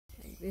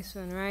This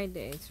one right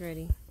there, it's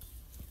ready.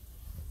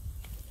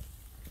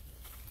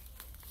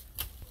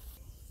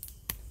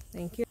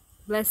 Thank you.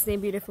 Blessed day,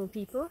 beautiful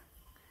people.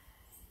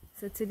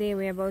 So today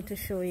we're about to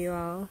show you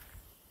all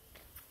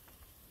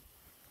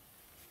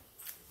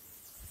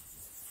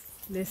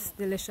this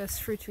delicious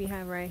fruit we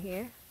have right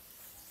here.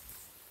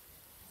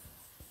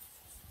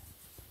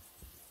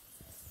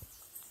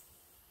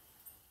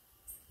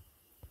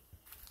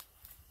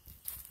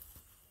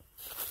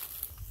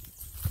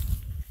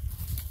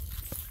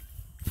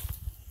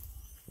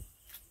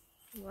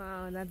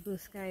 Wow, that blue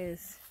sky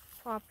is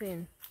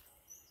popping.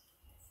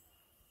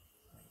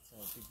 So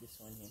I'll pick this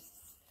one here.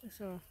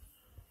 So,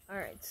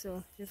 alright,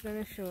 so just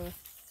gonna show.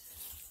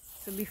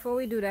 So before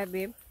we do that,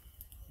 babe,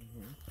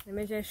 let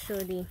me just show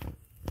the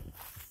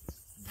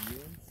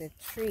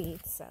tree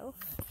itself.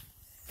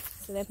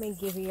 So let me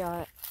give you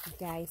all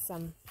guys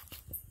some.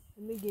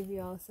 Let me give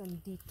you all some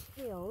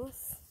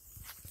details.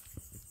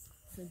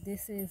 So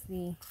this is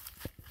the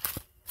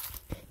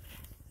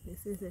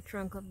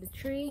trunk of the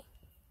tree.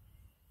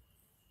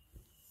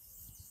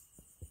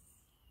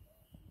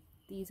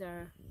 These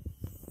are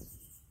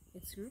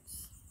its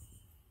roots.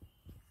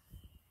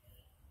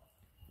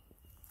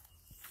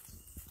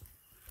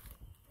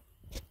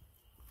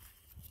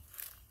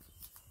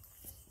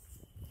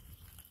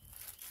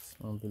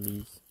 Small the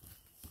leaves.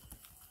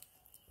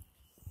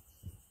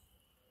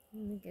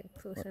 Let me get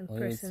close and What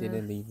do you see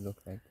personal. the leaves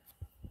look like?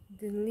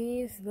 The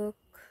leaves look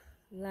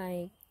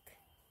like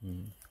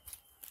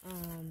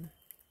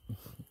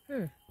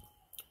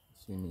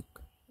It's unique.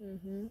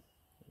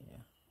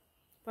 Yeah.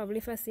 Probably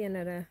if I see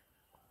another,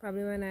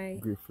 probably when I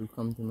Grapefruit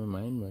come to my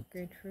mind, but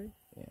grapefruit.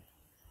 yeah.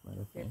 But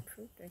okay.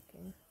 Grapefruit,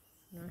 okay.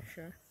 Not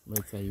sure. But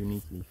it's a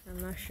unique leaf.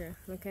 I'm not sure.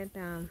 Look at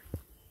the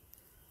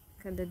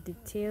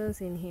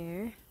details in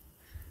here.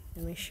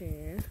 Let me show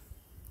you.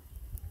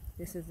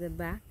 This is the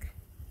back.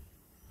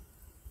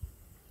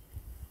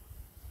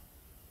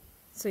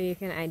 So you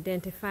can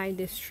identify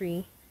this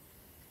tree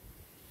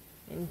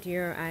in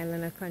your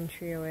island or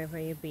country or wherever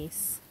you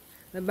base.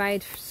 But by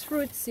its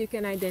fruits you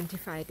can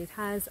identify it. It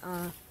has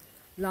a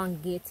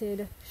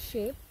elongated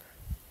shape.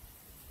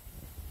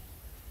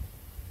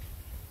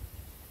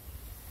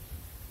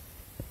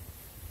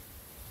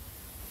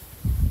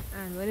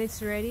 And when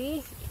it's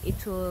ready,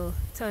 it will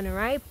turn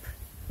ripe.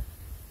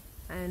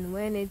 And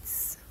when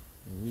it's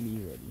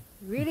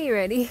really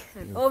ready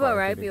and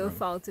overripe, it will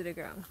fall to the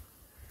ground.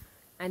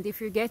 And if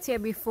you get here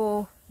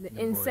before the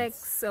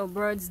insects or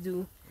birds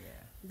do,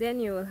 then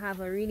you will have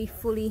a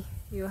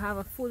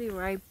fully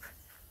ripe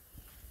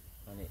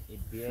and it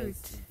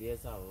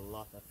bears a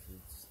lot of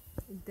fruits.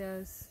 It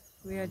does.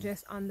 We are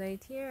just under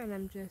it here, and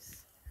I'm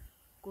just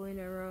going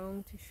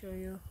around to show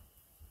you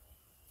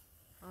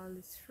all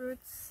its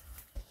fruits.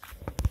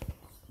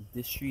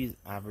 This tree is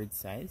average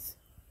size.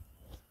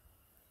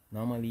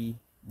 Normally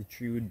the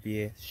tree would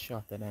be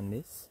shorter than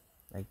this.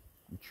 Like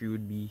the tree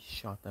would be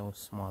shorter or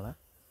smaller,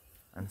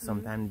 and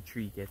sometimes the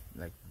tree get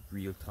like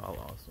real tall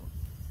also.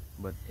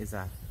 But it's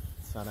a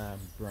sort of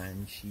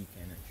branchy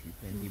kind of tree,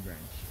 plenty branch.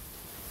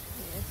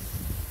 Yes.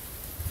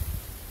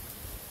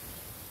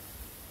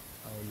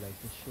 I would like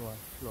to show a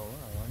flower. I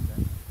want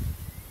that.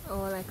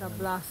 Oh, like a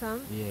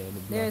blossom? Yeah, the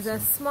blossom. There's a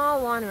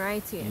small one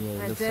right here.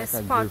 Yeah, I just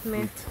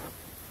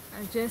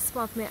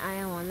spot my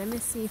eye on one. Let me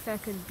see if I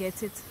could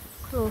get it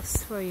close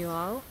for you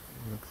all.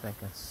 It looks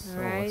like a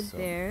sour right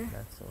there.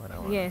 That's what I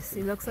want. Yes,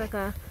 it looks like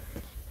a.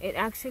 It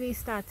actually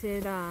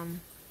started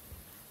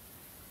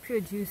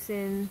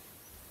producing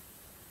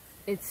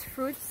its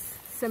fruits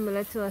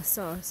similar to a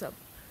soursop.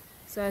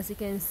 So as you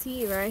can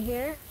see right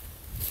here,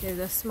 there's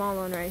a small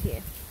one right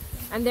here,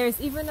 and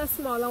there's even a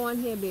smaller one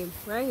here, babe,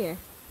 right here.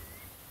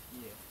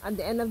 Yeah. At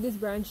the end of this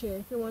branch here.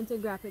 If you want to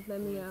grab it,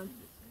 let me.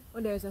 Oh,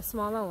 there's a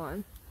smaller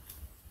one.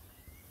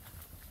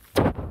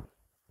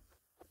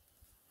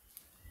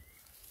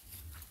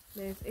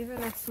 There's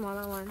even a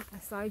smaller one. I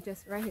saw it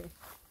just right here.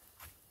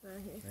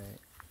 Right here. Right.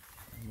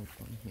 I'm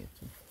looking here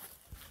too.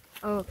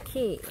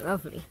 Okay,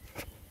 lovely.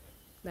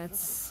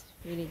 That's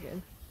really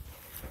good.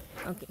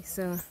 Okay,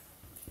 so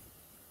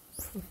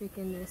if you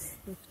can just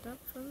lift up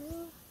for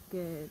me.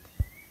 Good.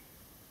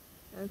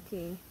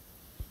 Okay.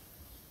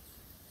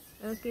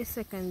 Okay,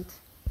 second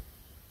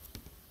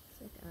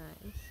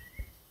eyes.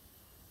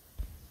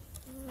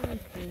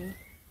 Okay.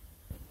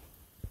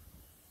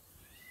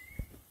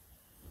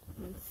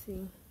 Let's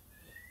see.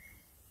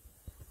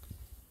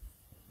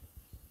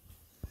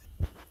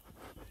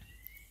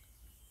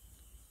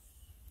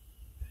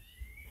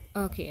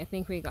 Okay, I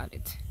think we got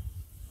it.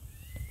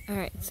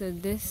 Alright, so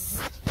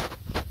this,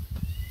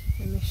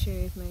 let me show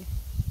you my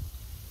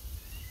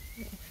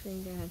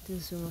finger. I had to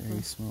zoom up.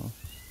 Very small.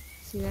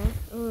 See that?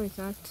 Oh, it's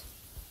not,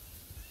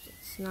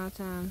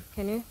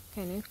 can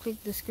you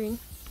click the screen?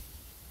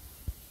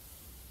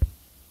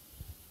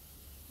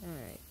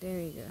 Alright, there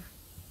we go.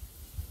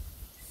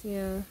 See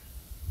how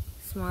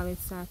small it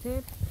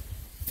started?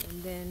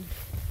 And then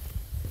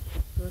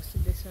goes to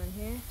this one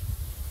here.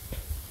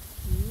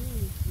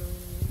 It's blowing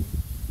away.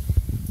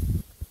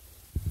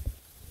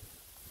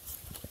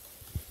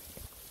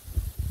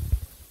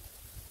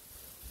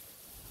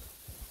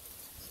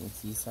 So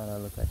see, sort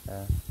of look like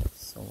a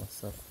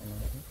soursop kind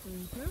of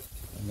thing.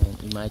 And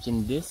then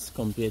imagine this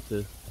compared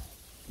to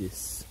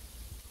this.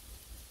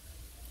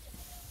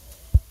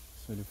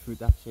 So the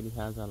fruit actually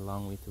has a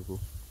long way to go.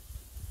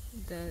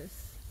 It does.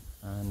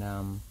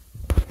 And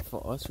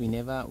for us, we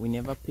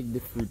never pick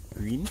the fruit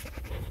green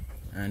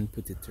and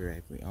put it to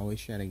ripe. We always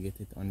try to get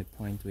it on the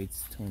point where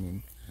it's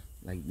turning,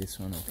 like this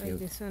one up here. Like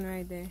this one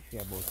right there.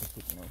 We're about to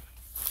put now.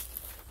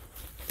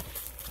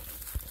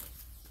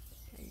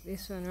 Like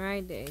this one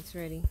right there, it's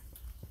ready.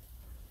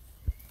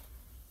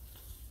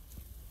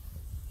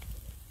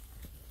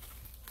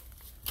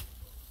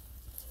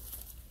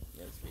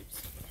 Yes,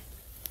 babes.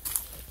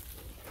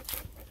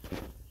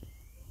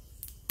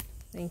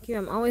 Thank you.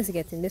 I'm always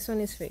getting this one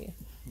is for you.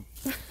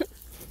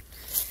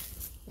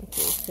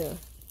 Okay,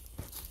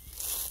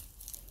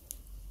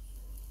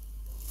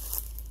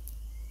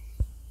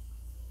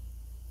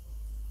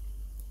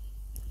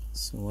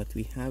 so what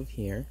we have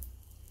here,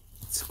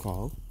 it's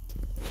called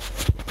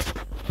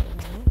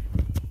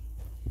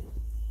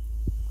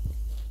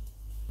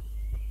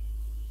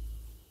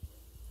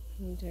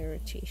do a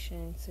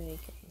rotation so you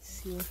can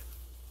see.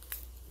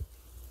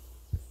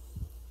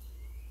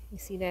 You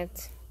see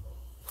that?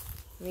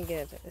 Let me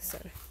get it at this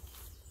one.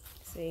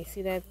 So you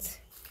see that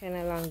kind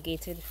of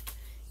elongated.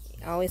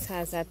 It always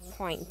has that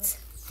point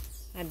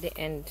at the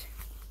end.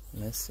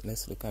 Let's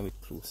look at it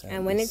closer.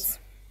 And when it's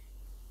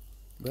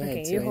go ahead,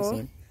 okay, you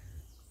hold.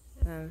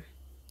 I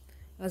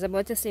was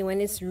about to say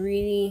when it's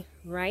really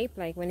ripe,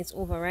 like when it's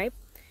overripe,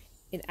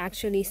 it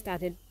actually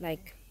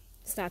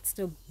starts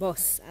to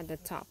bust at the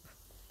top,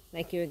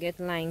 like you get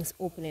lines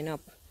opening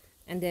up.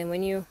 And then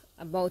when you're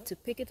about to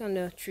pick it on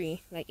the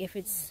tree, like if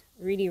it's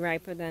really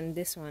riper than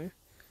this one,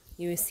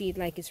 you will see it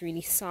like it's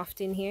really soft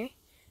in here.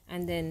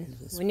 And then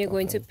when you're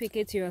going to pick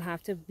it, you'll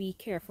have to be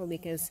careful,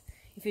 because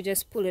if you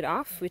just pull it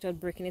off without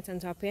breaking it on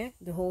top here,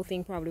 the whole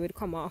thing probably would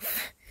come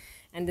off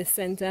and the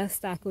center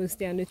stalk will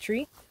stay on the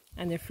tree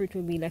and the fruit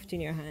will be left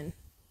in your hand.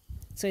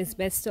 So it's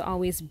best to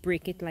always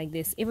break it like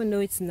this, even though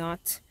it's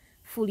not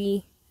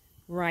fully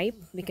ripe,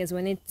 because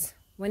when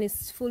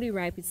it's fully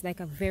ripe, it's like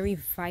a very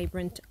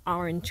vibrant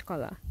orange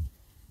color,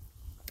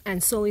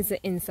 and so is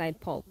the inside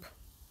pulp.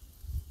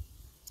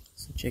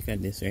 So check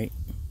out this, right?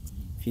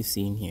 If you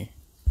see in here,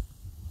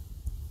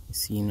 you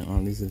see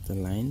all these little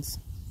lines,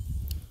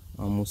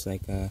 almost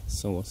like a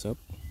soursop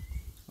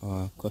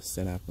or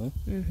custard apple,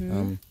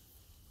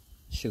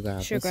 sugar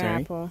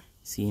apple.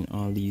 Seeing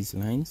all these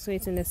lines, so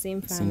it's in the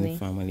same family. It's in the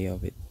family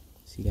of it.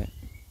 See that?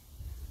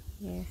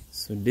 Yeah.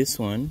 So this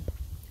one,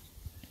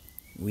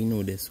 we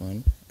know this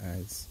one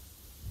as.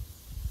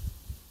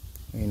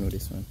 We know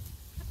this one.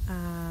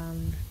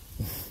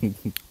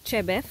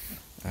 Chebef.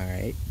 All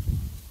right.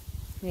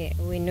 Yeah,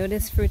 we know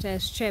this fruit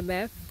as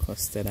chebef.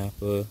 Custard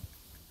apple.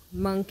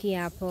 Monkey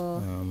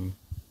apple.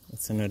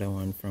 What's another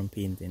one from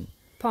painting?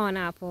 Pond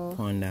apple.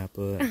 Pond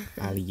apple.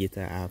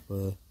 Alligator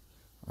apple.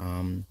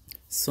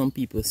 Some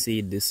people say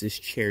this is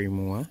cherry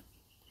moa.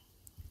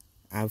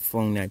 I've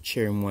found that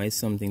cherry moa is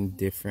something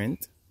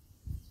different,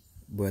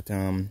 but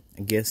I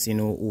guess, you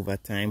know, over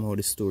time how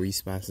the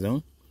stories pass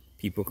down,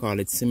 people call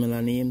it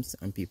similar names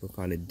and people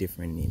call it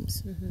different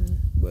names.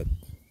 But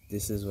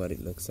this is what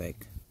it looks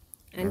like.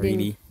 And I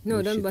really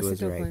no, don't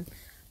bust it right.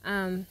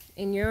 open.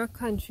 In your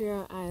country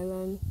or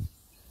island,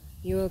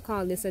 you will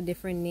call this a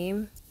different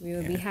name. We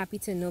will be happy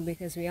to know,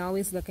 because we're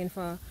always looking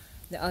for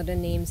the other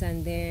names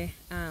and their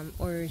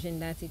origin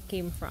that it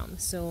came from.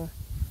 So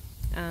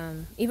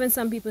even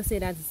some people say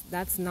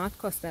that's not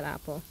custard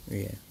apple.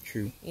 Yeah,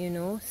 true. You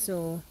know,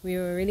 so we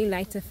would really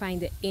like to find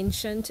the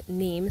ancient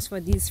names for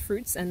these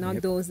fruits and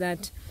not those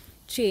that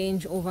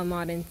change over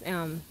modern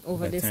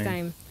over this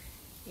time.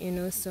 You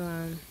know, so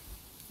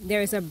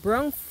there is a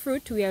brown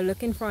fruit we are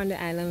looking for on the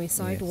island. We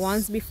saw it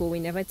once before. We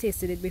never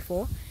tasted it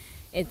before.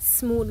 It's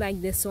smooth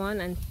like this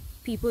one, and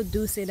people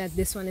do say that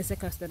this one is a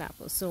custard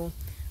apple. So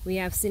we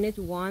have seen it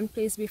one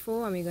place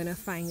before, and we're going to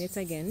find it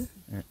again.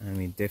 And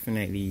we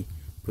definitely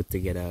put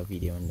together a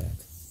video on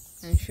that.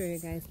 And show you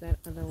guys that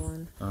other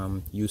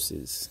one.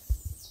 Uses.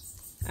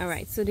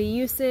 Alright, so the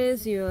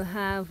uses, you'll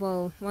have,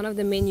 well, one of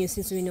the main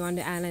uses we know on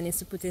the island is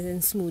to put it in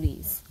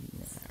smoothies.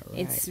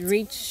 Right. It's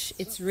rich,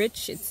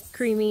 it's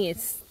creamy,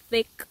 it's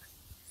thick,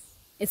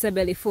 it's a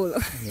belly full.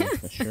 Yeah,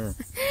 for sure.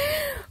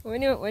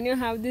 When you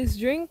have this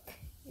drink,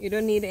 you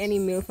don't need any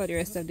meal for the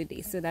rest of the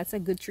day. So that's a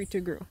good treat to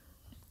grow.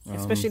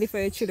 Especially for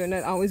your children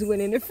that always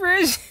went in the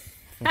fridge.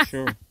 For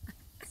sure.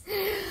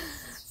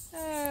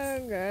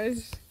 Oh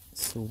gosh.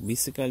 So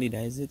basically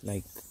that is it,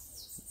 like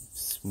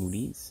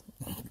smoothies.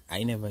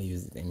 I never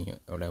use it any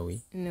other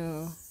way.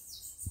 No.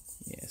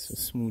 Yeah, so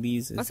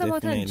smoothies is what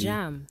about definitely a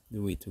jam? The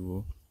way to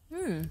go.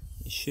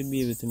 You should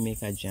be able to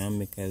make a jam,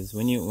 because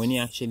when you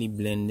actually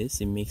blend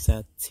this, it makes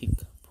a thick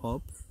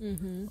pulp,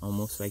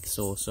 almost like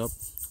soursop.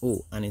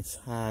 Oh, and it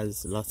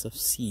has lots of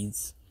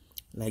seeds,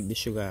 like the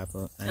sugar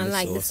apple and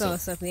like the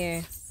soursop,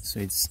 yeah. So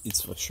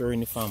it's for sure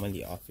in the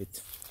family of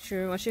it.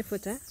 Sure, what's your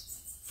footer?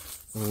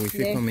 Oh, if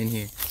you come in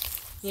here.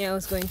 Yeah, I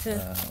was going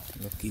to.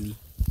 Luckily.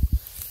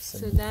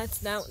 So that's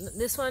that.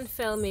 This one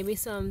fell maybe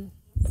some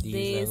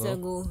days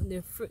ago.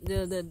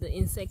 The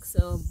insects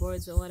or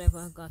birds or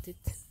whatever got it.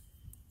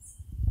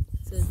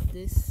 So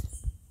this.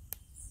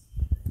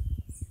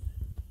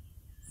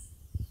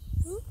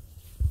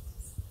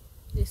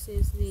 This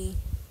is the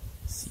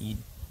seed.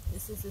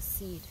 This is the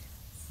seed.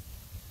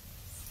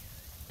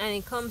 And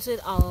it comes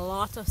with a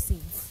lot of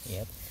seeds.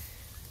 Yep.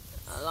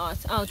 A lot.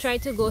 I'll try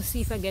to go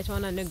see if I get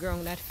one on the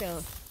ground that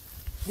fell.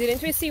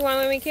 Didn't we see one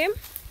when we came? I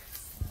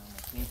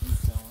think we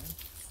saw one.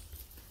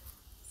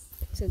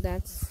 So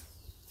that's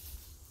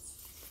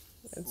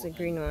a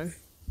green one.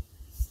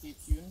 Stay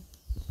tuned.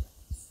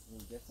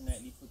 We'll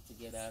definitely put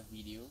together a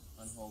video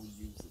on how we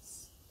use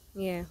this.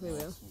 Yeah, we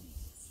will.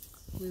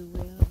 We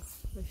will,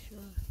 for sure.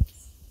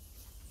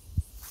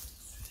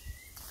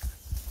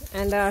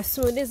 And our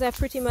smoothies are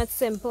pretty much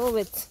simple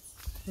with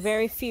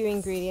very few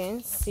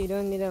ingredients. So you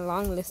don't need a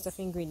long list of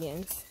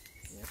ingredients.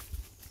 Yep.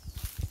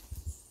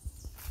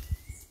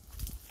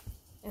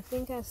 I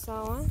think I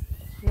saw one.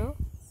 No,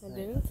 I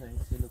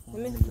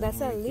didn't. That's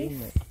a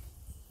leaf.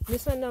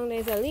 This one down there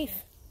is a leaf.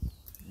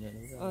 Yeah,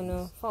 oh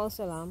no, false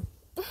alarm.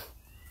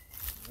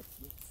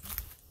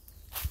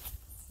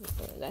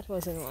 That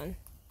wasn't one.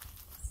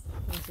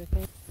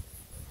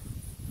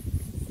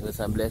 It was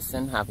a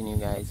blessing having you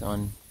guys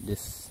on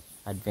this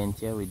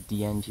adventure with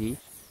D&G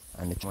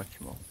and much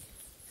more.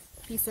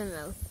 Peace and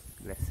love.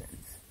 Blessing.